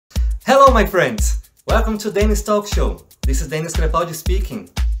Hello my friends! Welcome to Denis Talk Show. This is Denis speaking.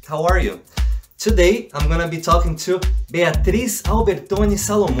 How are you? Today I'm gonna be talking to Beatriz Albertoni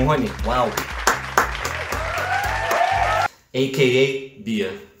Salomone. Wow! AKA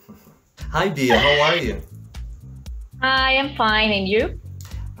Bia. Hi Bia, how are you? Hi, I'm fine, and you?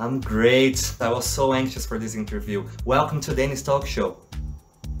 I'm great. I was so anxious for this interview. Welcome to Denis Talk Show.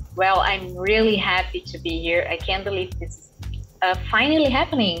 Well, I'm really happy to be here. I can't believe this is finally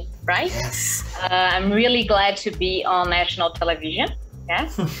happening, right? Yes. I'm really glad to be on national television,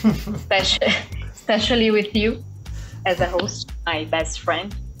 yeah? especially with you as a host, my best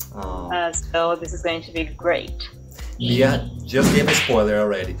friend. Oh. So this is going to be great. Bia just gave a spoiler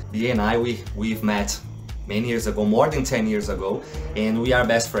already. Bia and I, we've met many years ago, more than 10 years ago, and we are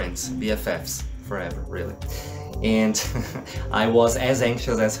best friends, BFFs, forever, really. And I was as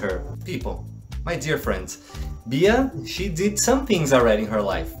anxious as her. People, my dear friends, Bia, she did some things already in her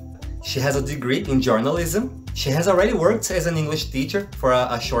life. She has a degree in journalism. She has already worked as an English teacher for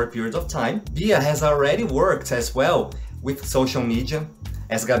a short period of time. Bia has already worked as well with social media.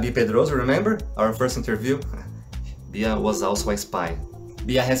 As Gabi Pedroso, remember our first interview? Bia was also a spy.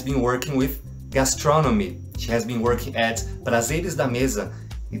 Bia has been working with gastronomy. She has been working at Prazeres da Mesa.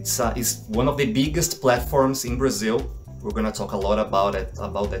 It's one of the biggest platforms in Brazil. We're gonna talk a lot about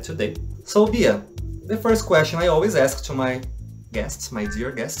that today. So Bia, the first question I always ask to my guests, my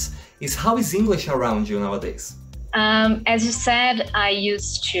dear guests, is how is English around you nowadays? As you said, I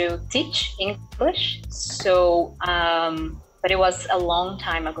used to teach English, so but it was a long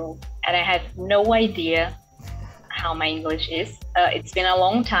time ago, and I had no idea how my English is. It's been a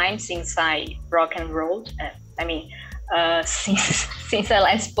long time since I rock and rolled. Since I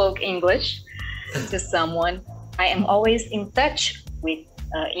last spoke English to someone. I am always in touch with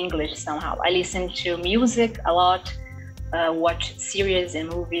English somehow. I listen to music a lot, watch series and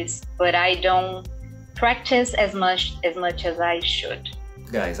movies, but I don't practice as much as I should.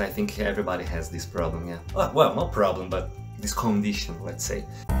 Guys, I think everybody has this problem, yeah. Well, not problem, but this condition, let's say.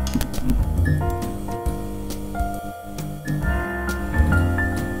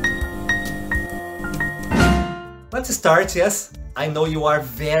 Let's start, yes. I know you are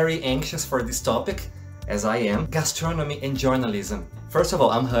very anxious for this topic, as I am. Gastronomy and journalism. First of all,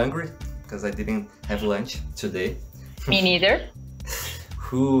 I'm hungry, because I didn't have lunch today. Me neither.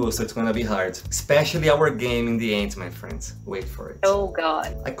 Ooh, so it's gonna be hard. Especially our game in the end, my friends. Wait for it. Oh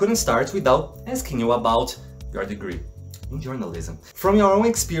God. I couldn't start without asking you about your degree in journalism. From your own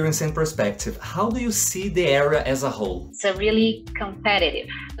experience and perspective, how do you see the area as a whole? It's a really competitive.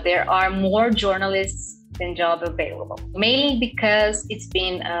 There are more journalists than jobs available. Mainly because it's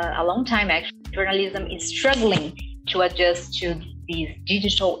been a long time actually. Journalism is struggling to adjust to this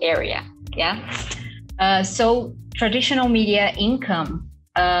digital area, yeah? So traditional media income,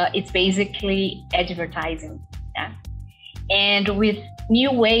 it's basically advertising, yeah? And with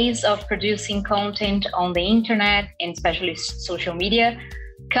new ways of producing content on the internet and especially social media,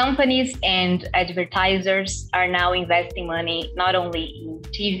 companies and advertisers are now investing money not only in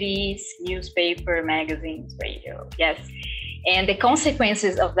TVs, newspaper, magazines, radio, yes. And the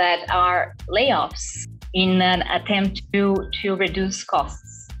consequences of that are layoffs in an attempt to reduce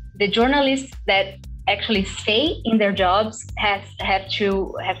costs. The journalists that actually stay in their jobs have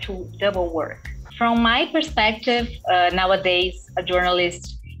to double work. From my perspective, nowadays, a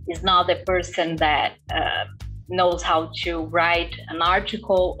journalist is not the person that knows how to write an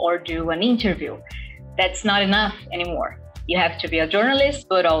article or do an interview. That's not enough anymore. You have to be a journalist,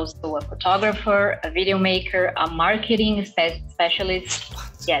 but also a photographer, a video maker, a marketing specialist.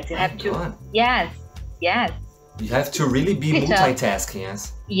 What? Yes, you have to. God. Yes. You have to really be multitasking,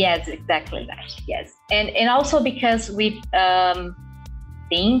 yes? Yes, exactly that. Yes, and also because with the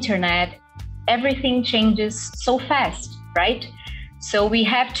internet, everything changes so fast, right? So we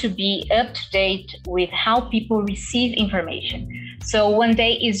have to be up to date with how people receive information. So one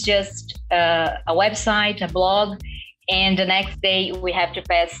day is just a website, a blog, and the next day we have to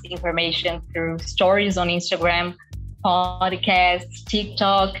pass information through stories on Instagram, podcasts,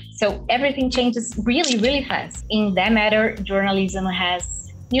 TikTok. So everything changes really, really fast. In that matter, journalism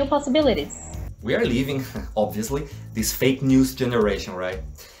has new possibilities. We are living, obviously, this fake news generation, right?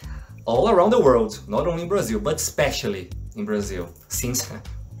 All around the world, not only in Brazil, but especially in Brazil, since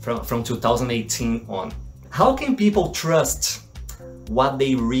from 2018 on. How can people trust what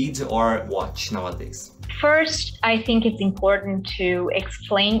they read or watch nowadays? First, I think it's important to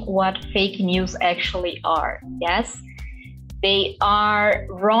explain what fake news actually are. Yes, they are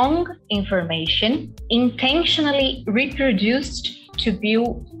wrong information intentionally reproduced to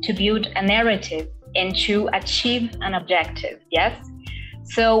build a narrative and to achieve an objective. Yes,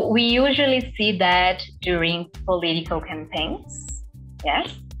 So we usually see that during political campaigns,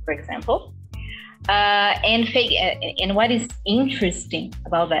 yes, for example. And what is interesting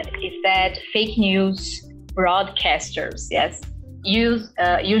about that is that fake news broadcasters, yes,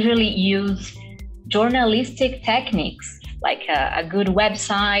 usually use journalistic techniques like a good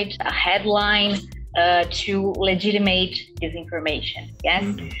website, a headline, to legitimate disinformation. Yes,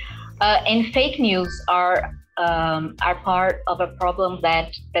 and fake news are part of a problem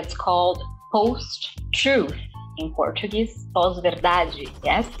that's called post-truth in Portuguese, pós-verdade.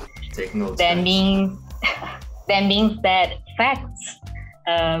 Yes, take notes. That means that facts,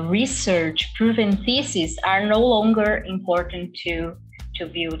 research, proven theses are no longer important to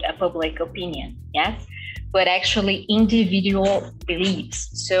build a public opinion. Yes, but actually individual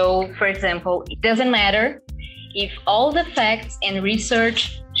beliefs. So, for example, it doesn't matter if all the facts and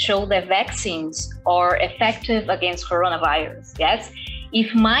research show that vaccines are effective against coronavirus. Yes,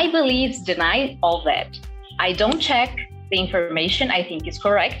 if my beliefs deny all that, I don't check the information I think is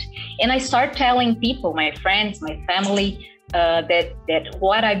correct, and I start telling people, my friends, my family, that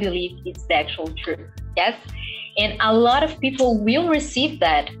what I believe is the actual truth. Yes, and a lot of people will receive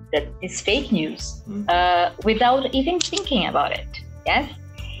that is fake news without even thinking about it. Yes,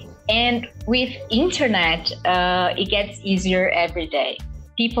 and with internet, it gets easier every day.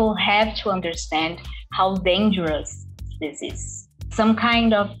 People have to understand how dangerous this is. Some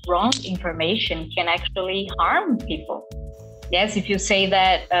kind of wrong information can actually harm people. Yes, if you say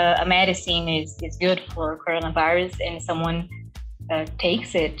that a medicine is good for coronavirus and someone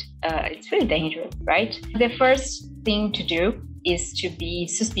takes it, it's really dangerous, right? The first thing to do is to be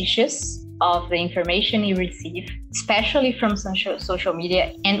suspicious of the information you receive, especially from social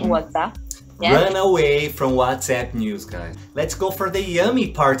media and WhatsApp. Yes? Run away from WhatsApp news, guys. Let's go for the yummy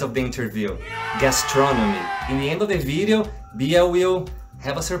part of the interview, gastronomy. In the end of the video, Bia will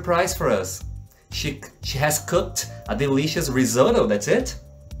have a surprise for us. She has cooked a delicious risotto, that's it?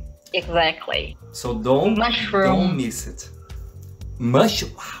 Exactly. So don't miss it.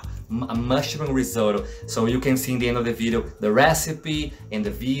 A mushroom risotto. So you can see in the end of the video the recipe and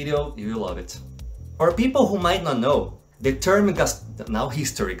the video, you will love it. For people who might not know, the term now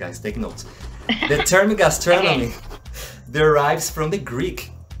history, guys, take notes. The term gastronomy derives from the Greek,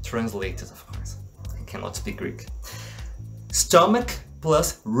 translated of course. I cannot speak Greek. Stomach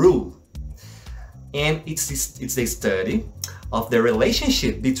plus rule. And it's the study of the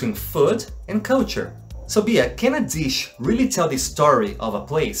relationship between food and culture. So Bia, can a dish really tell the story of a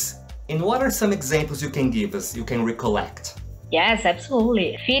place? And what are some examples you can give us, you can recollect? Yes,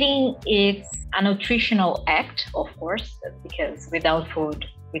 absolutely. Feeding is a nutritional act, of course, because without food,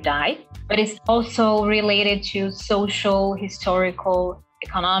 we die. But it's also related to social, historical,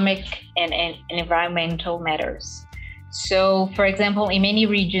 economic, and environmental matters. So, for example, in many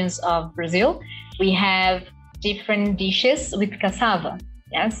regions of Brazil, we have different dishes with cassava,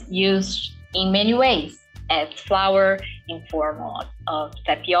 yes, used in many ways as flour in form of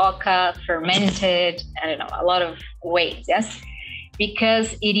tapioca, fermented, I don't know, a lot of ways, yes,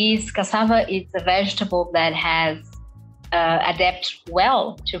 because cassava is a vegetable that has adapted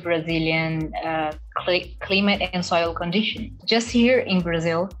well to Brazilian climate and soil conditions. Just here in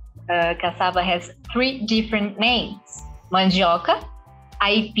Brazil, cassava has 3 different names: mandioca,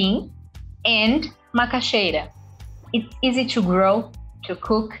 aipim, and macaxeira. It's easy to grow, to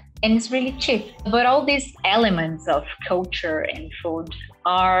cook, and it's really cheap. But all these elements of culture and food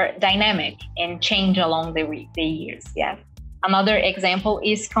are dynamic and change along the years. Yeah. Another example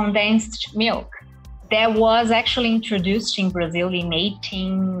is condensed milk. That was actually introduced in Brazil in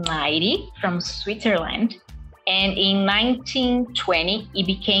 1890 from Switzerland. And in 1920, it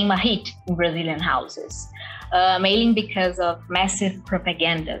became a hit in Brazilian houses, mainly because of massive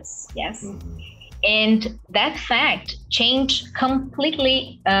propagandas, yes? And that fact changed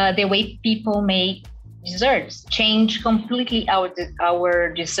completely the way people make desserts, changed completely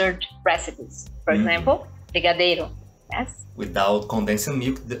our dessert recipes. For example, brigadeiro, yes? Without condensed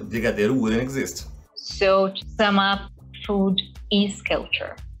milk, the brigadeiro wouldn't exist. So to sum up, food is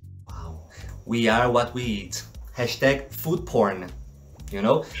culture. Wow. We are what we eat. Hashtag food porn. You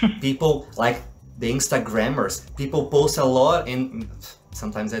know, people like the Instagrammers, people post a lot, and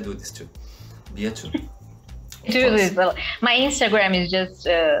sometimes I do this too. Bia too. Do this. My Instagram is just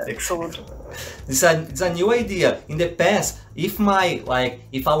food. It's a new idea. In the past,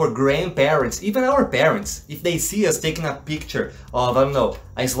 if our grandparents, even our parents, if they see us taking a picture of, I don't know,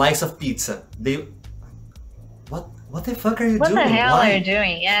 a slice of pizza, they, what the fuck are you doing? What the hell Why? are you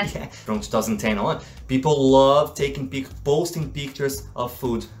doing? Yes. Yeah. From 2010 on, people love posting pictures of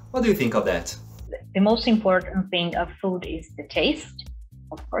food. What do you think of that? The most important thing of food is the taste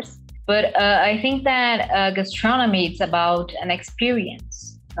of course. But I think that gastronomy, it's about an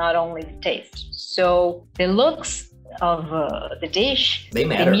experience, not only the taste. So the looks of the dish, they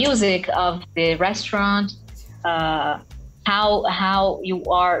matter. The music of the restaurant, how you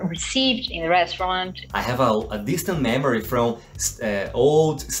are received in the restaurant. I have a distant memory from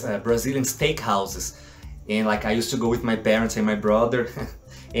old Brazilian steakhouses, and like I used to go with my parents and my brother,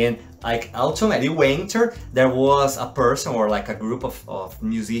 and like automatically you enter, there was a person or like a group of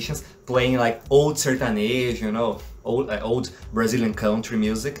musicians playing like old sertanejo, you know, old Brazilian country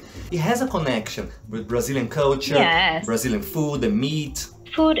music. It has a connection with Brazilian culture, yes. Brazilian food, the meat.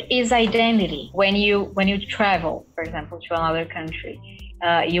 Food is identity. When you travel, for example, to another country,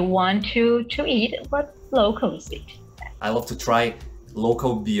 you want to eat what locals eat. I love to try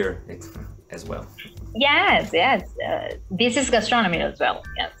local beer as well. Yes. This is gastronomy as well.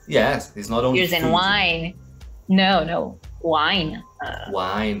 Yes. Yes, it's not only beers food. And wine. No, wine.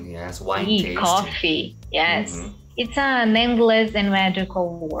 Wine, yes, wine. Tea, tasting. coffee. Yes, Mm-hmm. It's an endless and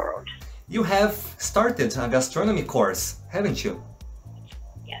magical world. You have started a gastronomy course, haven't you?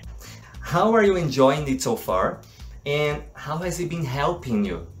 Yes. How are you enjoying it so far, and how has it been helping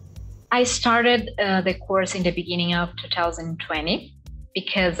you? I started the course in the beginning of 2020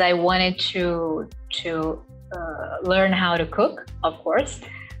 because I wanted to learn how to cook, of course,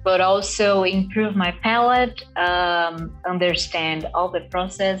 but also improve my palate, understand all the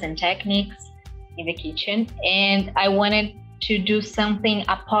process and techniques in the kitchen. And I wanted to do something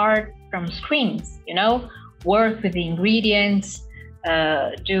apart from screens, you know, work with the ingredients,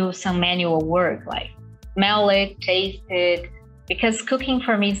 do some manual work, like smell it, taste it, because cooking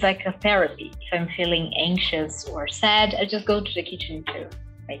for me is like a therapy. If I'm feeling anxious or sad, I just go to the kitchen to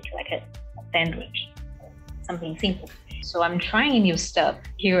make like a sandwich, something simple. So I'm trying new stuff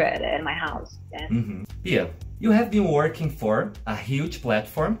here at my house. Yeah. Mm-hmm. Bia, you have been working for a huge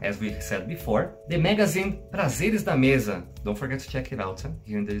platform, as we said before, the magazine Prazeres da Mesa. Don't forget to check it out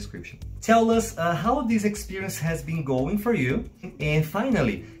here in the description. Tell us how this experience has been going for you. And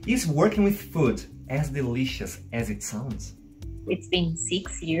finally, is working with food as delicious as it sounds? It's been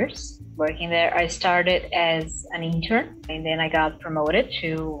 6 years working there. I started as an intern and then I got promoted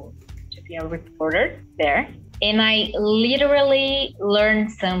to be a reporter there. And I literally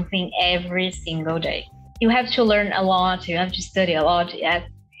learned something every single day. You have to learn a lot, you have to study a lot, yes.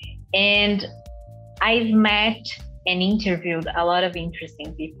 And I've met and interviewed a lot of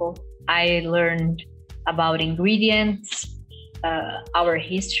interesting people. I learned about ingredients, our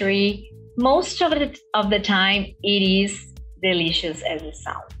history. Most of the time, it is delicious as it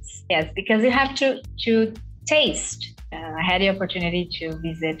sounds. Yes, because you have to taste. I had the opportunity to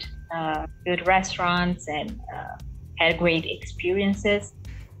visit good restaurants and had great experiences.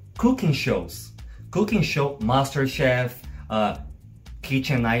 Cooking shows, MasterChef,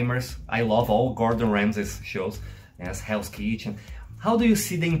 Kitchen Nightmares. I love all Gordon Ramsay's shows, as Hell's Kitchen. How do you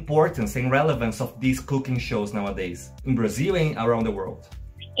see the importance and relevance of these cooking shows nowadays in Brazil and around the world?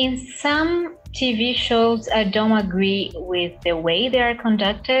 In some TV shows, I don't agree with the way they are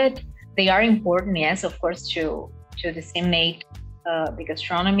conducted. They are important, yes, of course, to disseminate the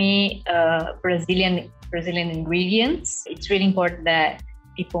gastronomy, Brazilian ingredients. It's really important that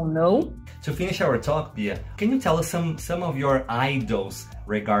people know. To finish our talk, Bia, can you tell us some of your idols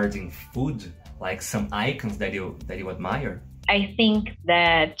regarding food, like some icons that you admire? I think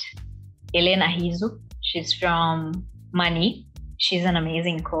that Helena Rizzo, she's from Mani. She's an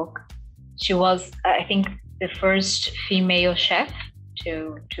amazing cook. She was, I think, the first female chef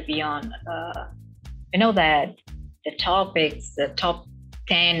to be on, that the topics, the top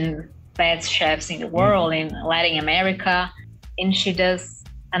 10 best chefs in the world in Latin America. And she does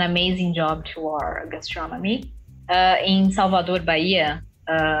an amazing job to our gastronomy. In Salvador, Bahia,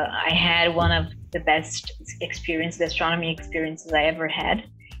 I had one of the best gastronomy experiences I ever had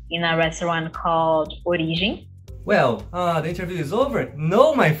in a restaurant called Origem. Well, the interview is over?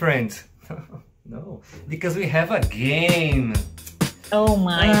 No, my friend. No, because we have a game. Oh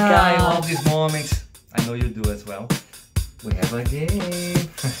my God. I love these moments. I know you do as well. We have a game.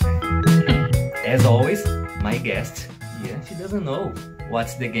 As always, my guest, she doesn't know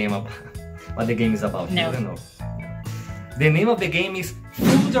what's the game about. What the game is about. She doesn't know. The name of the game is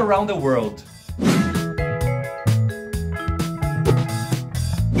Food Around the World.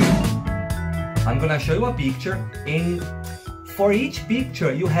 I'm gonna show you a picture, and for each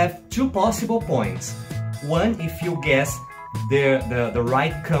picture you have 2 possible points. One if you guess the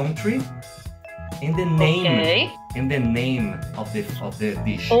right country and the name of the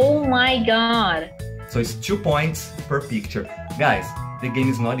dish. Oh my God. So it's 2 points per picture. Guys, the game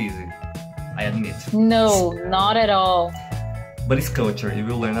is not easy, I admit. No, not at all. but it's culture. You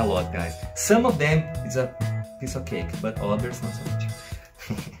will learn a lot, guys. Some of them is a piece of cake, but others not so much.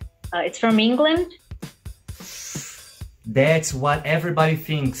 It's from England. That's what everybody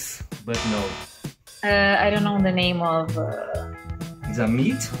thinks, but no. I don't know the name of... It's a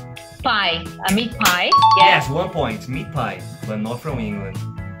meat? Pie. A meat pie. Yes, 1 point. Meat pie, but not from England.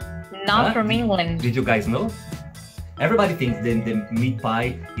 Not from England. Did you guys know? Everybody thinks the meat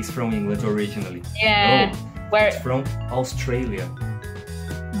pie is from England originally. Yeah. No, Where? it's from Australia.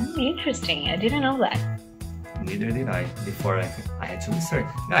 Interesting. I didn't know that. Neither did I before I had to research.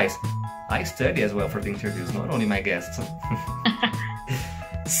 Guys, I study as well for the interviews, not only my guests.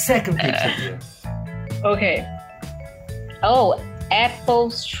 Second picture here. Okay. Oh, apple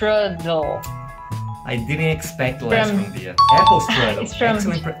strudel. I didn't expect less from Bia. Apple strudel. It's from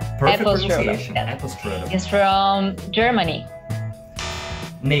Excellent, perfect apple pronunciation. strudel, yeah. Apple strudel. It's from Germany.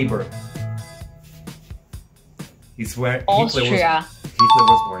 Neighbor. It's where Austria. Hitler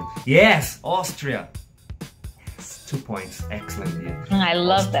was born. Yes, Austria. Yes, 2 points. Excellent, Bia. I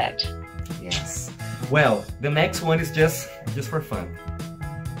love that. Yes. Well, the next one is just for fun.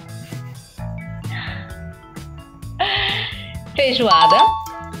 Feijoada.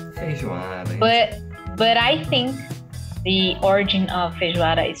 Feijoada. But I think the origin of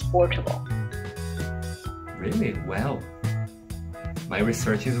feijoada is Portugal. Really? Well, my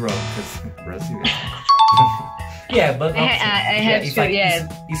research is wrong because Brazil. Yeah, but I have to. Yes.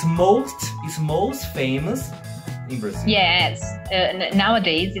 It's most famous in Brazil. Yes.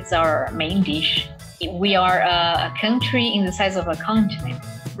 Nowadays, it's our main dish. We are a country in the size of a continent.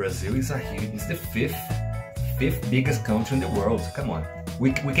 Brazil is it's the fifth biggest country in the world. Come on,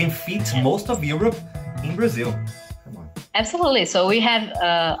 we can fit most of Europe in Brazil. Come on. Absolutely. So we have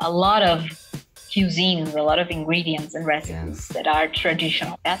a lot of cuisines, a lot of ingredients and recipes that are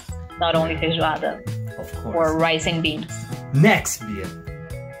traditional. Yes, not only feijoada, of course, or rice and beans. Next, Bia.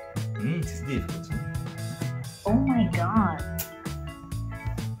 This is difficult. Oh my god.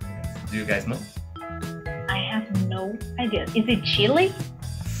 Do you guys know? I have no idea. Is it chili?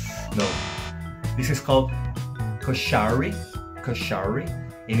 No. This is called koshari,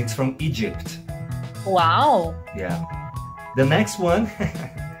 and it's from Egypt. Wow. Yeah. The next one.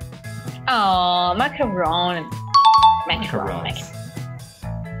 Oh, macaron. Macarons.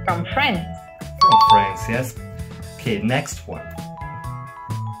 From France. From France, yes. Okay, next one.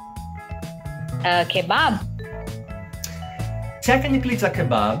 Kebab. Technically it's a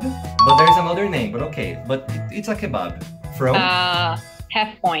kebab, but there's another name, but okay. But it's a kebab. From?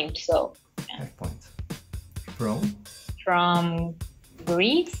 Half point, so. Half point. From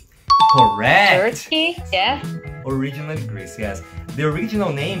Greece. Correct. Turkey, yeah. Originally Greece, yes. The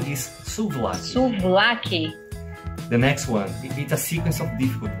original name is souvlaki. Souvlaki. The next one, it's a sequence of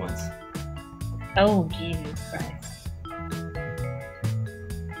difficult ones. Oh, Jesus Christ.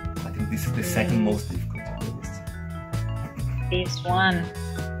 I think this is the second most difficult on the list. This one.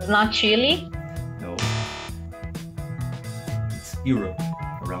 It's not chili? No. It's Europe,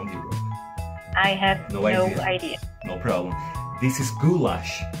 around Europe. I have no idea. No problem. This is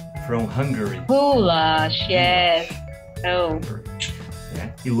goulash from Hungary. Goulash, yes. Oh. Yeah,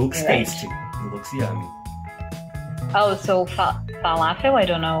 it looks tasty. It looks yummy. Oh, so falafel? I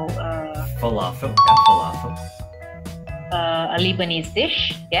don't know. Falafel, yeah, falafel. A Lebanese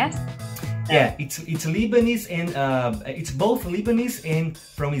dish, yes. Yeah, it's Lebanese and it's both Lebanese and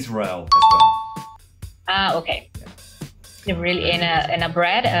from Israel as well. Ah, okay. Yeah. Really in a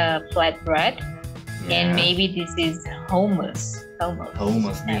bread, flat bread, and maybe this is hummus.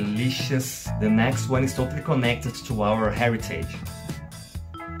 Hummus, delicious. The next one is totally connected to our heritage.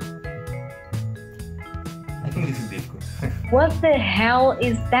 I think this is difficult. What the hell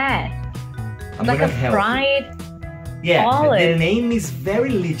is that? I'm like gonna a help fried you. olive. The name is very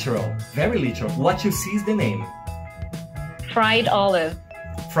literal. Very literal. What you see is the name. Fried olive.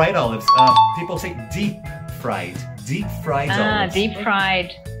 Fried olives. People say deep fried. Deep fried olives. Deep fried.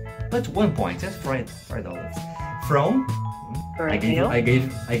 But 1 point. Just fried olives. From Brazil. I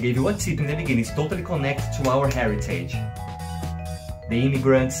gave you a tip in the beginning. It's totally connected to our heritage. The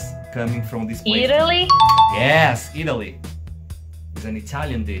immigrants coming from this place. Italy? Yes, Italy. It's an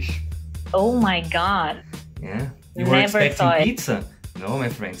Italian dish. Oh my god. Yeah. You were expecting pizza? No, my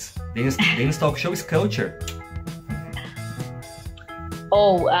friends. Denis Talk Show is culture.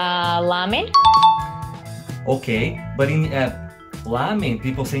 Oh, lamen? Okay, but in lamen,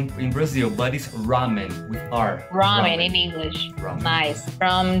 people say in Brazil, but it's ramen with R. Ramen in English. Ramen. Nice.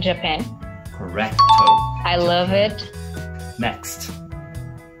 From Japan. Correcto. I love it. Next.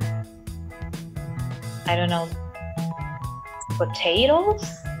 I don't know. Potatoes?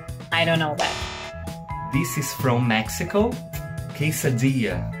 I don't know that. This is from Mexico.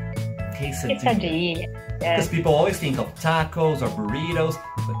 Quesadilla. Quesadilla. Because people always think of tacos or burritos,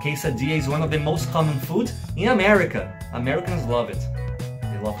 but quesadilla is one of the most common food in America. Americans love it.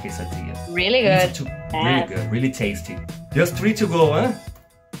 They love quesadilla. Really good. Really good, really tasty. Just 3 to go, huh?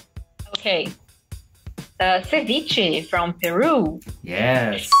 Okay. Ceviche from Peru.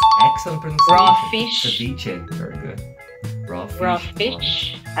 Yes, excellent pronunciation. Raw fish. Ceviche, very good. Raw fish. Raw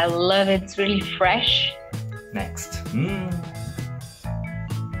fish. I love it. It's really fresh. Next.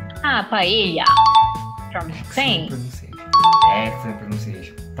 Paella from Spain. Excellent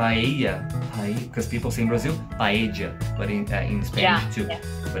pronunciation. Paella, because people say in Brazil, paella, but in Spanish too. Yeah.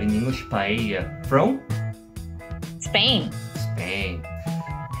 But in English, paella. From? Spain. Spain.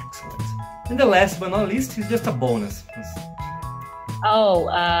 Excellent. And the last but not least is just a bonus. Oh,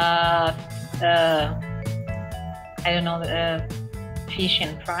 I don't know, fish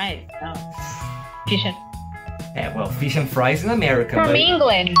and fries. No. Fish and... Yeah, well, fish and fries in America. From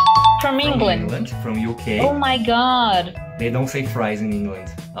England. From England. From UK. Oh my God. They don't say fries in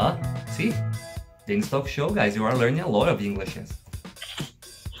England. Huh? See? Denis Talk Show, guys. You are learning a lot of English.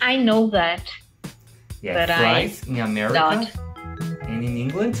 I know that. Yeah, but fries in America. And in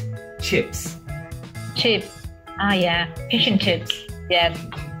England, chips. Chips. Ah, yeah. Fish and chips. Yes.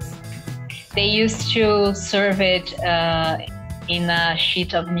 They used to serve it in a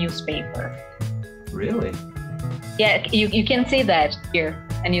sheet of newspaper. Really? Yeah, you can see that here,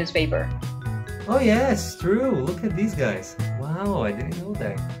 a newspaper. Oh yes, true. Look at these guys. Wow, I didn't know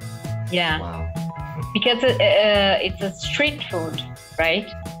that. Yeah. Wow. Because it's a street food, right?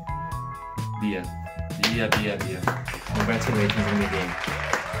 Bia. Congratulations on the game.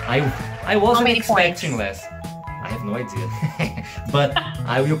 I wasn't expecting less. I have no idea. But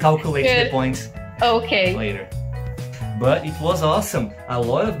I will calculate the points later. But it was awesome. A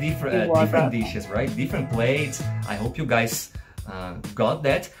lot of different dishes, right? Different plates. I hope you guys got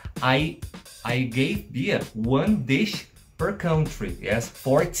that. I gave Bia 1 dish per country. Yes,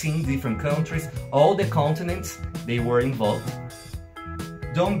 14 different countries. All the continents, they were involved.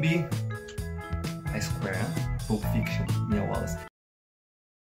 Don't be a square, huh? Pulp Fiction, Mia Wallace.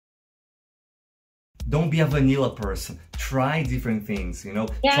 Don't be a vanilla person. Try different things, you know?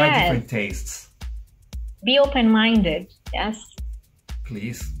 Yes. Try different tastes. Be open-minded, yes.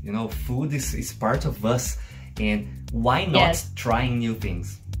 Please, you know, food is part of us, and why not trying new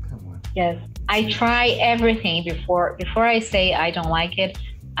things? Come on. Yes, I try everything before I say I don't like it.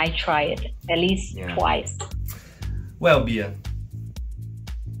 I try it at least twice. Well, Bia,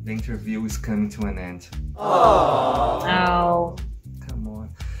 the interview is coming to an end. Oh. Come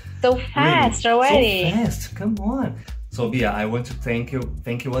on. So fast already. So fast, come on. So Bia, I want to thank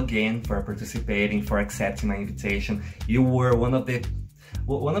you again for participating, for accepting my invitation. You were one of the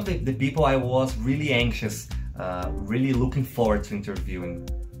people I was really anxious, really looking forward to interviewing.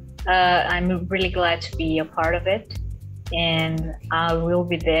 I'm really glad to be a part of it, and I will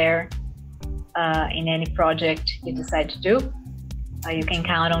be there in any project you decide to do. You can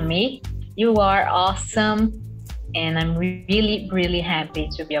count on me. You are awesome, and I'm really, really happy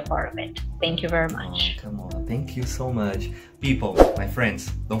to be a part of it. Thank you very much. Oh, come on. Thank you so much. People, my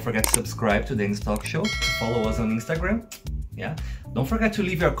friends, don't forget to subscribe to Denis Talk Show. Follow us on Instagram. Yeah. Don't forget to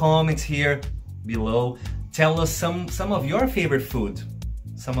leave your comments here below. Tell us some of your favorite food,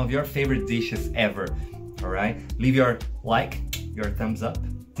 some of your favorite dishes ever. All right. Leave your like, your thumbs up.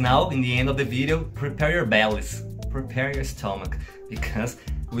 Now, in the end of the video, prepare your bellies, prepare your stomach, because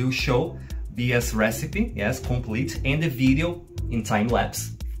we'll show Bia's recipe, yes, complete, and the video in time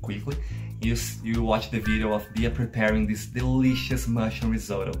lapse quickly. You watch the video of Bia preparing this delicious mushroom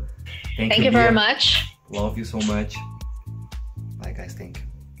risotto. Thank you, Bia. Very much. Love you so much. Bye guys, thank you.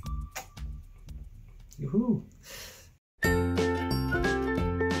 Yoo-hoo.